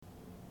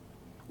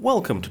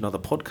Welcome to another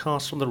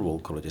podcast from the Royal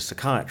College of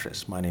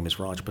Psychiatrists. My name is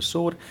Raj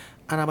Persaud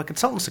and I'm a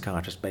consultant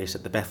psychiatrist based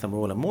at the Bethlehem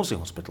Royal and Maudsley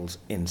Hospitals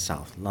in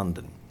South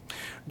London.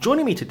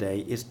 Joining me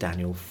today is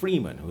Daniel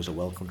Freeman, who is a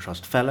Wellcome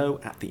Trust Fellow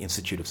at the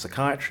Institute of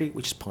Psychiatry,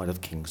 which is part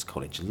of King's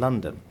College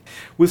London.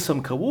 With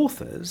some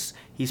co-authors,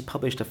 he's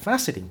published a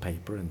fascinating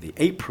paper in the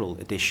April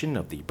edition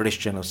of the British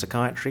Journal of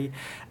Psychiatry,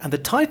 and the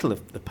title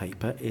of the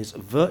paper is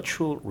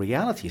Virtual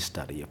Reality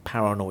Study of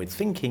Paranoid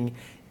Thinking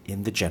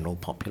in the General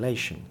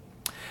Population.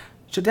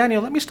 So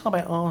Daniel, let me start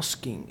by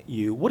asking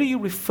you, what are you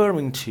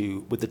referring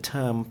to with the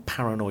term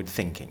paranoid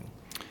thinking?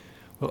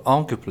 Well,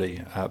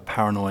 arguably,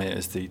 paranoia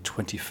is the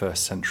 21st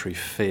century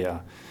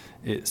fear.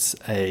 It's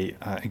a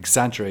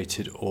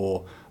exaggerated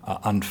or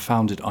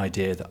unfounded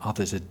idea that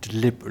others are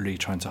deliberately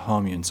trying to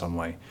harm you in some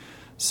way.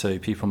 So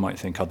people might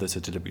think others are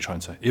deliberately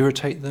trying to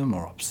irritate them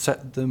or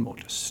upset them or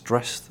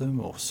distress them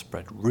or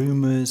spread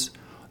rumours,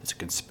 there's a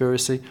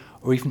conspiracy,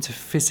 or even to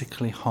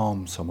physically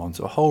harm someone.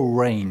 So a whole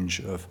range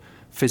of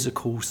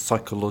physical,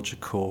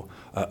 psychological,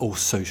 or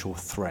social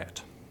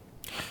threat.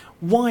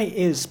 Why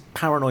is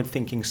paranoid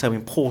thinking so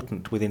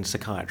important within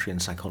psychiatry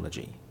and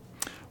psychology?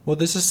 Well,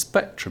 there's a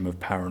spectrum of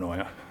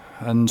paranoia,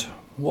 and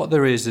what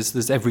there is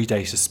there's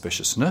everyday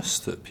suspiciousness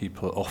that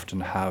people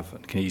often have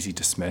and can easily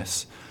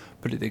dismiss,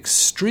 but at the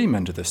extreme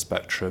end of the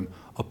spectrum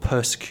are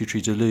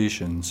persecutory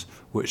delusions,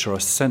 which are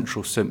a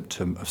central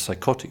symptom of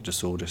psychotic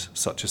disorders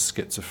such as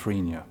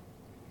schizophrenia.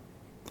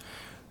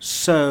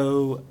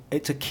 So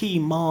it's a key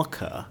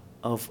marker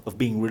of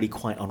being really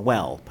quite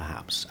unwell,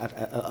 perhaps,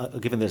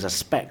 given there's a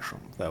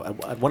spectrum, though.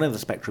 At one end of the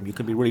spectrum, you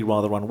can be really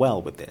rather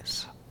unwell with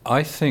this.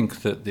 I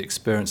think that the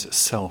experience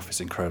itself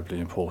is incredibly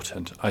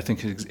important. I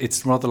think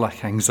it's rather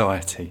like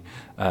anxiety,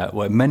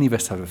 where many of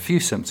us have a few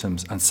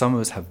symptoms and some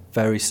of us have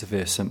very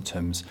severe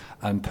symptoms,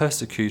 and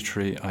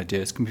persecutory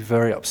ideas can be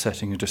very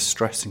upsetting and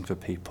distressing for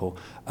people,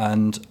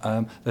 and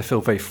they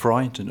feel very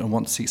frightened and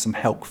want to seek some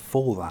help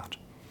for that.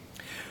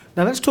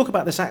 Now let's talk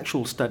about this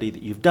actual study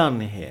that you've done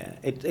here.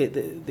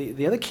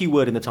 The other key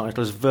word in the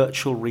title is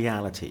virtual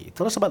reality.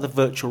 Tell us about the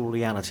virtual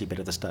reality bit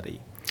of the study.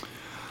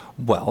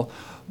 Well,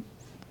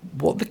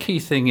 what the key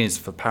thing is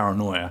for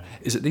paranoia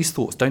is that these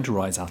thoughts don't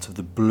arise out of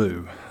the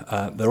blue.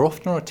 There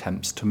often are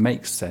attempts to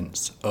make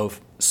sense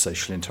of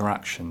social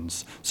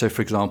interactions. So,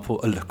 for example,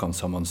 a look on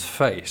someone's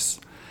face.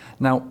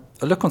 Now,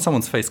 a look on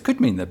someone's face could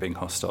mean they're being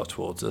hostile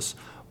towards us,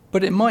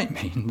 but it might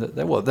mean that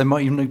they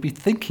might even be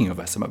thinking of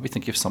us. They might be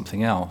thinking of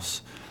something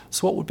else.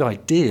 So what would be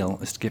ideal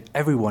is to give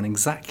everyone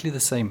exactly the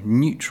same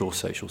neutral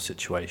social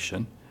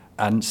situation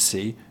and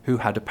see who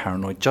had a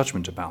paranoid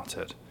judgment about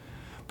it.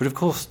 But of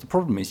course, the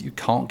problem is you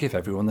can't give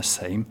everyone the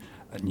same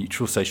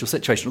neutral social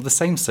situation or the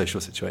same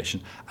social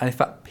situation. And in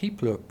fact,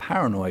 people who are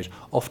paranoid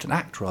often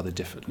act rather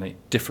differently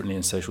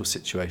in social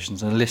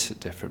situations and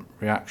elicit different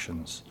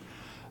reactions.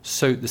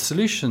 So the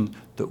solution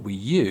that we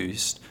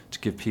used to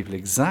give people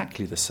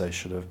exactly the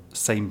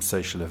same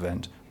social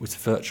event was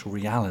virtual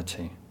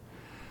reality.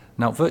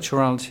 Now, virtual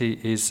reality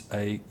is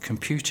a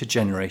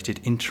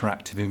computer-generated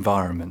interactive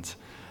environment.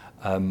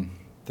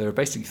 There are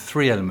basically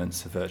three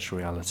elements of virtual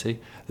reality.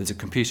 There's a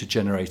computer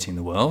generating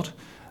the world.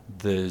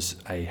 There's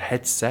a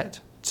headset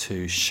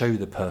to show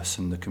the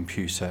person the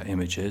computer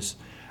images.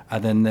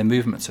 And then their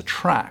movements are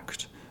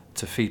tracked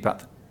to feed back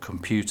the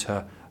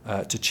computer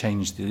to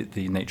change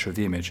the nature of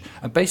the image.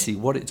 And basically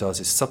what it does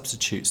is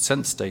substitute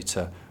sense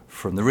data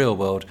from the real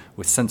world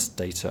with sense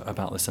data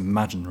about this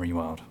imaginary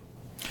world.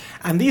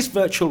 And these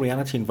virtual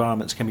reality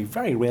environments can be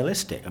very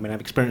realistic. I mean, I've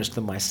experienced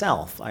them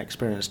myself. I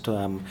experienced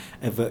a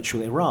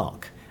virtual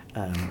Iraq,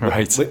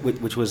 right.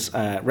 which was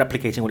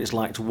replicating what it's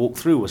like to walk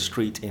through a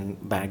street in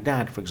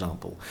Baghdad, for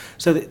example.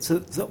 So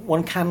that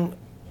one can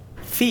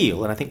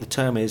feel, and I think the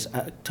term is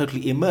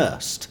totally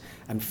immersed,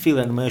 and feel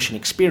an immersion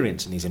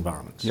experience in these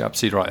environments. You're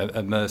absolutely right.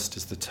 Immersed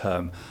is the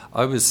term.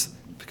 I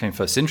became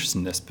first interested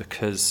in this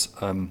because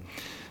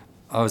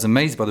I was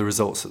amazed by the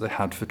results that they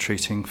had for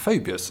treating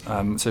phobias.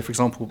 So, for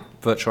example,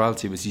 virtual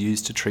reality was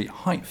used to treat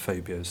height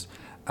phobias.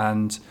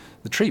 And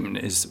the treatment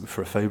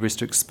for a phobia is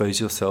to expose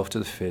yourself to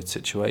the feared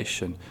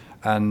situation.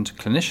 And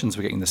clinicians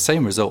were getting the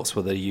same results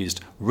whether they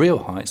used real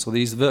heights or they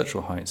used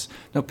virtual heights.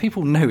 Now,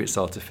 people know it's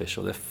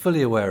artificial. They're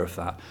fully aware of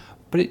that.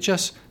 But it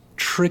just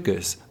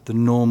triggers the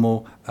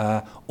normal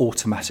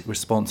automatic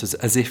responses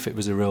as if it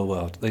was a real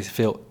world. They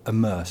feel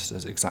immersed,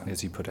 exactly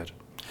as you put it.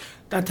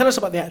 Now, tell us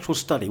about the actual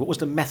study. What was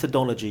the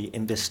methodology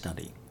in this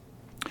study?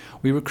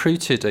 We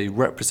recruited a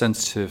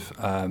representative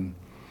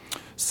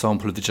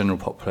sample of the general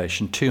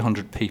population,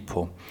 200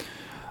 people.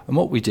 And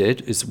what we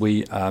did is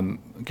we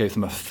gave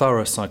them a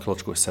thorough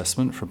psychological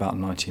assessment for about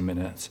 90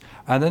 minutes,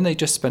 and then they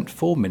just spent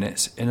 4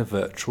 minutes in a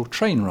virtual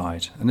train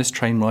ride. And this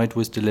train ride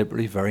was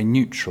deliberately very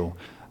neutral.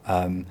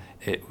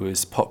 It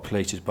was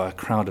populated by a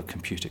crowd of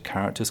computer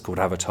characters called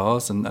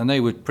avatars, and they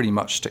would pretty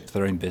much stick to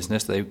their own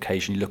business. They would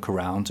occasionally look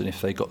around, and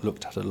if they got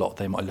looked at a lot,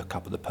 they might look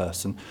up at the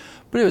person.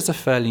 But it was a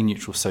fairly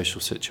neutral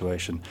social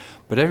situation.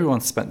 But everyone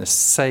spent the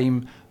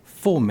same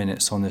 4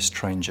 minutes on this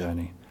train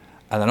journey.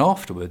 And then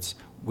afterwards,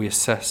 we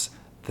assess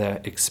their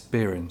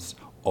experience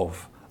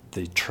of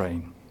the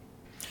train.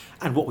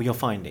 And what were your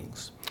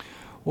findings?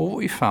 Well, what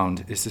we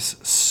found is this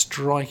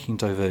striking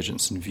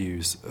divergence in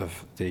views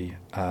of the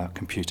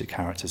computer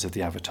characters, of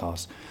the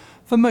avatars.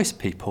 For most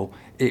people,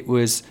 it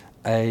was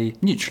a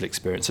neutral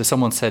experience. So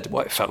someone said,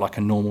 well, it felt like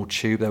a normal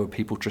tube. There were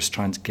people just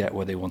trying to get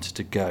where they wanted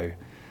to go.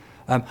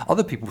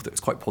 Other people thought it was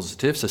quite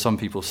positive. So some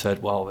people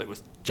said, well, it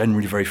was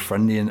generally very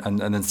friendly. And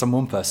then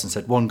one person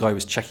said, one guy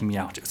was checking me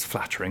out. It was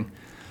flattering.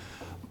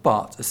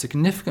 But a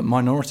significant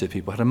minority of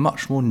people had a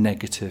much more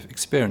negative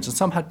experience. And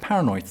some had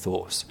paranoid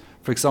thoughts.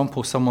 For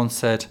example, someone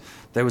said,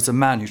 there was a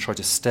man who tried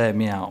to stare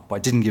me out, but I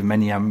didn't give him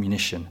any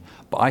ammunition.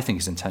 But I think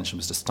his intention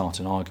was to start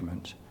an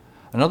argument.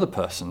 Another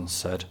person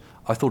said,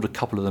 I thought a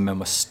couple of the men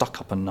were stuck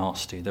up and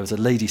nasty. There was a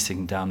lady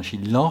sitting down and she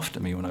laughed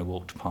at me when I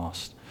walked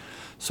past.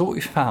 So what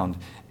we found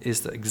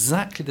is that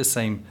exactly the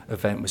same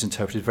event was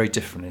interpreted very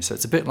differently. So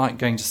it's a bit like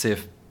going to see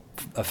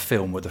a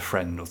film with a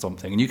friend or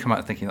something, and you come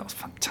out thinking that was a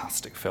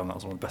fantastic film, that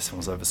was one of the best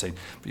films I've ever seen,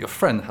 but your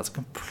friend has a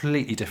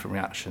completely different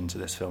reaction to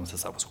this film and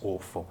says that was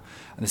awful.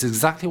 And this is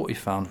exactly what we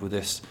found with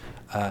this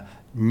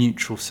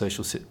neutral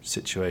social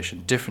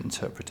situation, different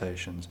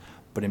interpretations,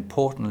 but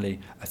importantly,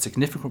 a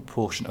significant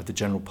proportion of the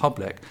general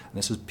public, and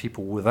this was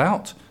people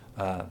without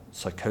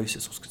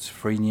psychosis or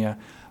schizophrenia,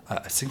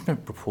 a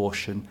significant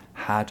proportion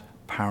had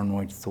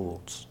paranoid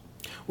thoughts.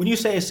 When you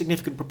say a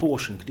significant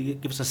proportion, could you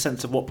give us a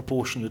sense of what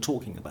proportion you're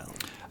talking about?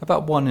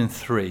 About 1 in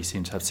 3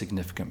 seem to have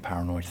significant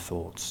paranoid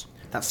thoughts.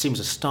 That seems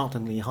a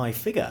startlingly high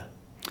figure.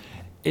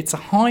 It's a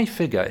high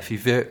figure if you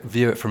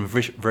view it from a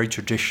very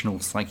traditional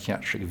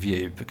psychiatric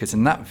view, because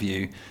in that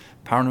view,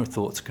 paranoid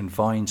thoughts are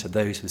confined to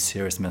those with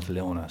serious mental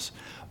illness.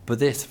 But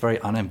this very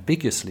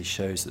unambiguously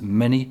shows that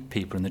many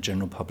people in the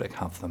general public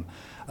have them.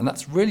 And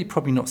that's really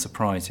probably not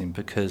surprising,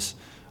 because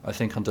I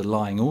think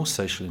underlying all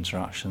social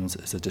interactions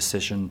is a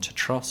decision to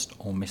trust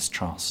or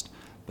mistrust.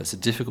 But it's a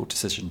difficult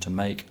decision to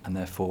make, and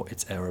therefore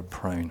it's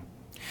error-prone.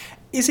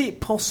 Is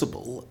it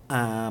possible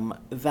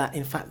that,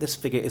 in fact, this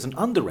figure is an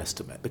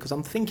underestimate? Because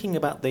I'm thinking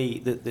about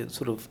the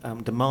sort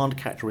of demand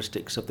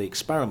characteristics of the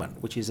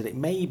experiment, which is that it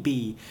may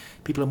be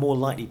people are more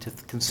likely to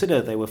consider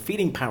they were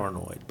feeling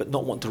paranoid but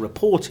not want to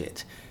report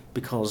it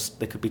because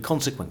there could be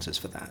consequences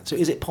for that. So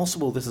is it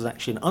possible this is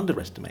actually an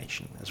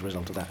underestimation as a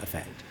result of that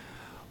effect?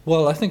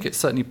 Well, I think it's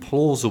certainly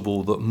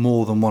plausible that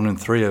more than 1 in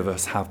 3 of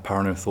us have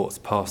paranoid thoughts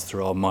pass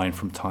through our mind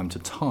from time to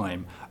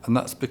time. And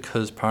that's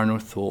because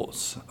paranoid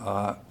thoughts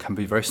can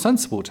be very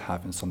sensible to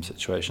have in some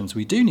situations.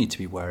 We do need to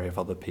be wary of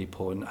other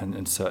people and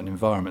in certain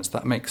environments.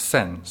 That makes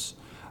sense.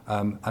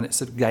 And it's,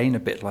 again, a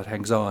bit like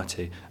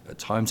anxiety. At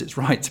times it's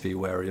right to be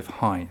wary of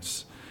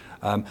heights.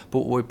 But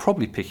what we're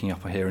probably picking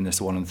up here in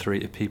this 1 in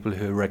 3 are people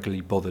who are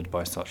regularly bothered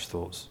by such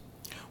thoughts.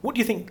 What do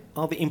you think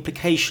are the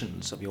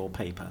implications of your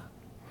paper?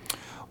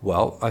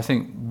 Well, I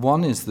think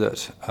one is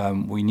that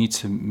we need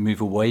to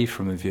move away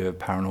from a view of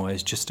paranoia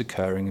as just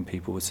occurring in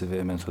people with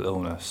severe mental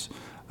illness.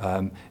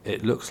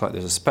 It looks like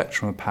there's a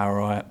spectrum of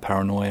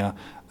paranoia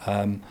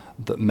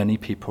that many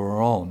people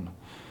are on.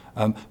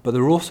 But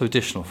there are also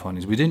additional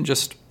findings. We didn't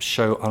just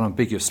show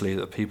unambiguously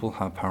that people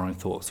have paranoid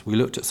thoughts. We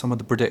looked at some of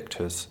the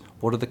predictors.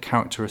 What are the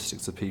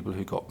characteristics of people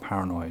who got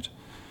paranoid?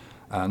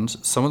 And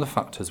some of the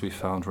factors we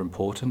found were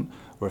important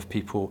were if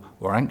people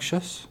were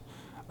anxious,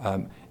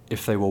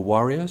 if they were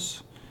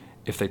worriers,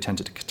 if they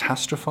tended to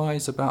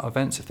catastrophize about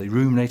events, if they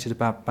ruminated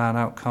about bad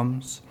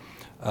outcomes,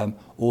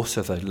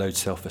 also if they had low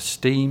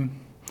self-esteem,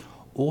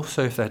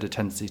 also if they had a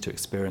tendency to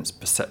experience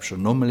perceptual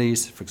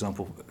anomalies, for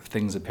example,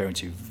 things appearing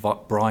too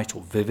bright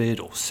or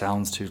vivid or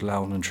sounds too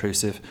loud and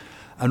intrusive,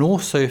 and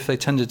also if they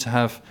tended to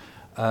have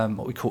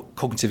what we call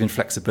cognitive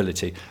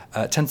inflexibility,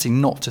 tendency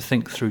not to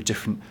think through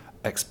different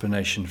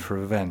explanation for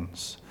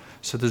events.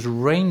 So there's a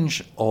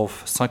range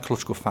of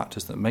psychological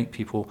factors that make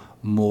people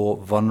more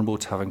vulnerable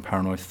to having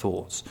paranoid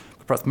thoughts.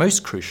 But perhaps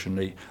most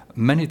crucially,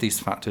 many of these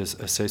factors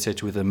are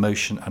associated with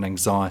emotion and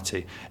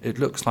anxiety. It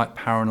looks like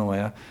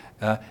paranoia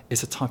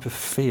is a type of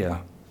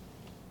fear.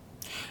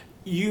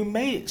 You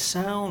made it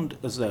sound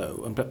as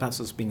though, and perhaps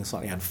as being a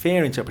slightly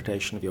unfair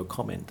interpretation of your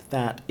comment,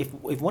 that if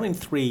 1 in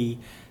 3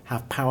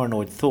 have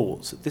paranoid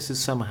thoughts, that this is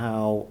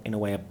somehow, in a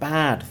way, a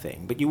bad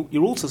thing. But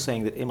you're also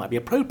saying that it might be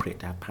appropriate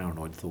to have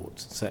paranoid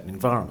thoughts in certain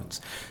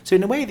environments. So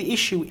in a way, the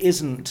issue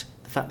isn't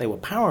the fact they were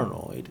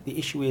paranoid. The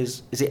issue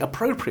is it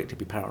appropriate to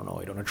be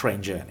paranoid on a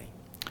train journey?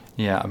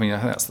 Yeah, I mean,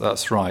 I think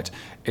that's right.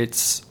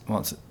 It's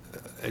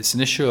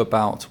an issue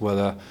about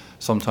whether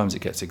sometimes it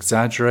gets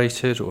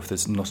exaggerated or if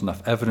there's not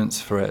enough evidence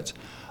for it.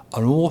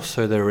 And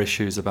also there are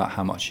issues about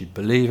how much you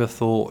believe a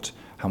thought,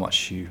 how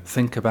much you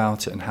think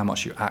about it, and how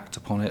much you act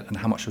upon it, and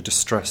how much you're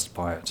distressed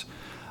by it.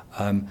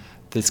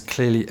 There's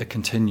clearly a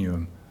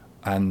continuum,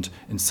 and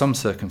in some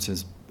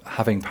circumstances,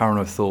 having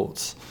paranoid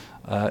thoughts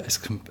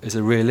is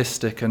a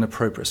realistic and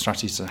appropriate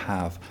strategy to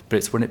have, but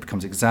it's when it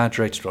becomes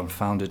exaggerated or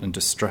unfounded and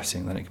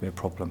distressing, then it can be a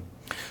problem.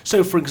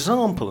 So, for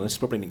example, and this is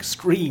probably an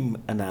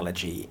extreme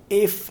analogy,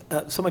 if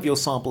some of your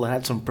sample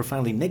had some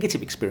profoundly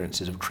negative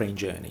experiences of train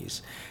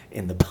journeys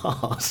in the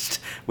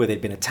past, where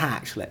they'd been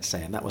attacked, let's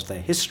say, and that was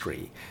their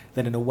history,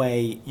 then in a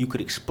way you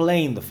could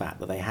explain the fact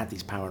that they had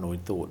these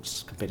paranoid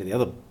thoughts compared to the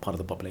other part of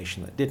the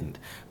population that didn't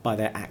by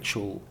their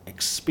actual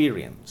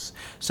experience.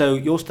 So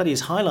your study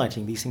is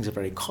highlighting these things are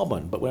very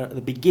common, but we're at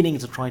the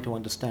beginnings of trying to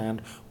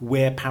understand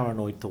where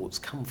paranoid thoughts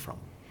come from.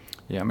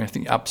 Yeah, I mean, I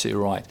think you're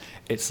absolutely right.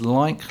 It's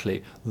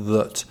likely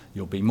that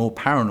you'll be more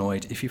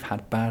paranoid if you've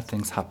had bad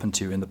things happen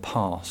to you in the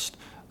past.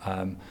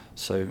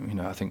 So,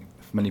 I think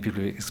for many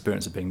people who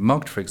experience of being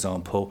mugged, for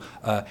example,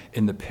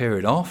 in the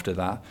period after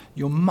that,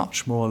 you're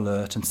much more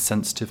alert and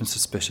sensitive and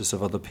suspicious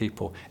of other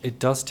people. It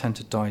does tend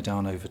to die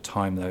down over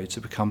time, though, to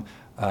become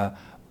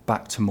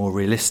back to more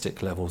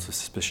realistic levels of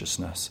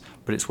suspiciousness.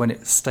 But it's when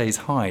it stays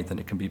high that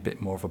it can be a bit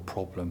more of a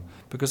problem.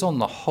 Because on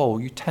the whole,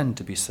 you tend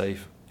to be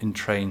safe in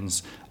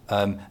trains,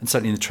 and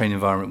certainly in the train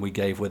environment we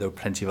gave, where there were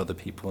plenty of other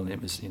people, and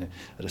it was,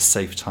 at a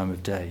safe time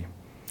of day.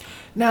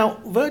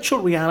 Now, virtual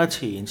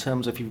reality, in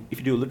terms of if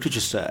you do a literature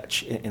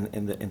search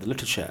in the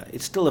literature,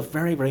 it's still a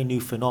very, very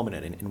new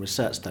phenomenon in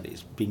research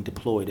studies being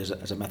deployed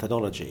as a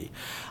methodology.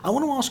 I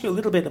want to ask you a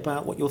little bit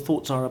about what your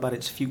thoughts are about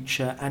its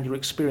future and your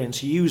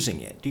experience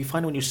using it. Do you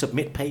find when you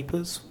submit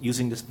papers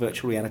using this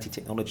virtual reality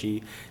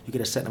technology, you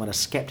get a certain amount of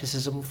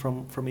skepticism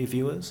from your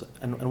viewers?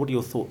 And what are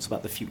your thoughts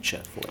about the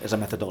future for it as a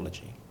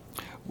methodology?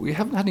 We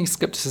haven't had any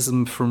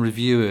scepticism from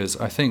reviewers,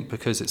 I think,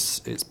 because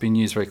it's been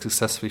used very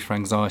successfully for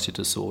anxiety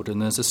disorder, and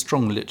there's a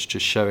strong literature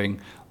showing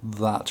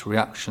that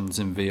reactions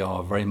in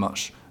VR very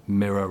much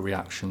mirror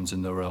reactions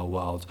in the real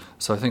world.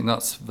 So I think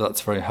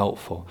that's very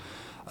helpful.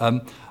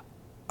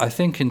 I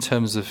think in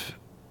terms of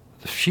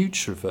the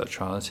future of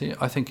virtuality,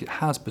 I think it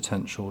has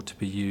potential to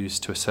be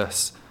used to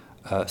assess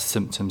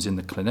symptoms in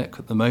the clinic.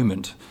 At the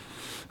moment,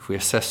 if we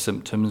assess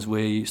symptoms,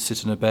 we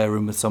sit in a bare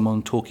room with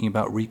someone talking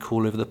about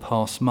recall over the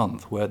past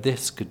month, where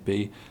this could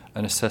be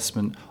an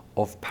assessment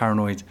of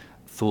paranoid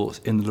thoughts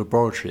in the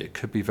laboratory. It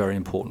could be very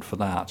important for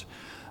that.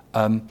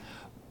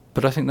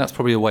 But I think that's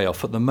probably a way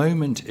off. At the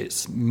moment,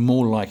 it's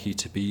more likely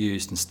to be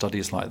used in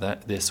studies like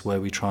this, where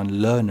we try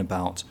and learn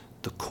about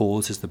the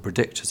causes, the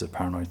predictors of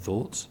paranoid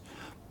thoughts.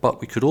 But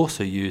we could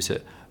also use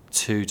it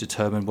to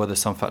determine whether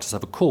some factors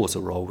have a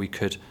causal role. We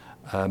could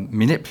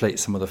manipulate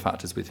some of the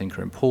factors we think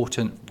are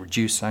important,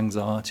 reduce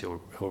anxiety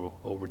or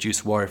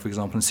reduce worry, for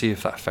example, and see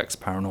if that affects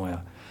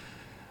paranoia.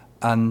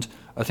 And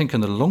I think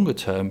in the longer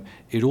term,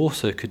 it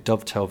also could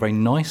dovetail very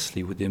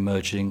nicely with the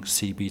emerging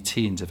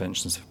CBT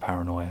interventions for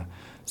paranoia.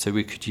 So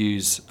we could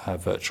use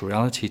virtual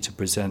reality to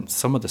present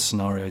some of the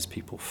scenarios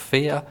people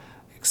fear,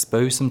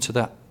 expose them to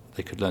that.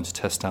 They could learn to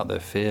test out their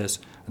fears,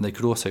 and they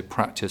could also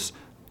practice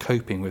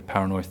coping with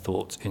paranoid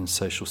thoughts in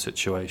social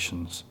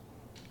situations.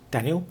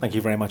 Daniel, thank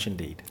you very much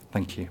indeed.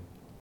 Thank you.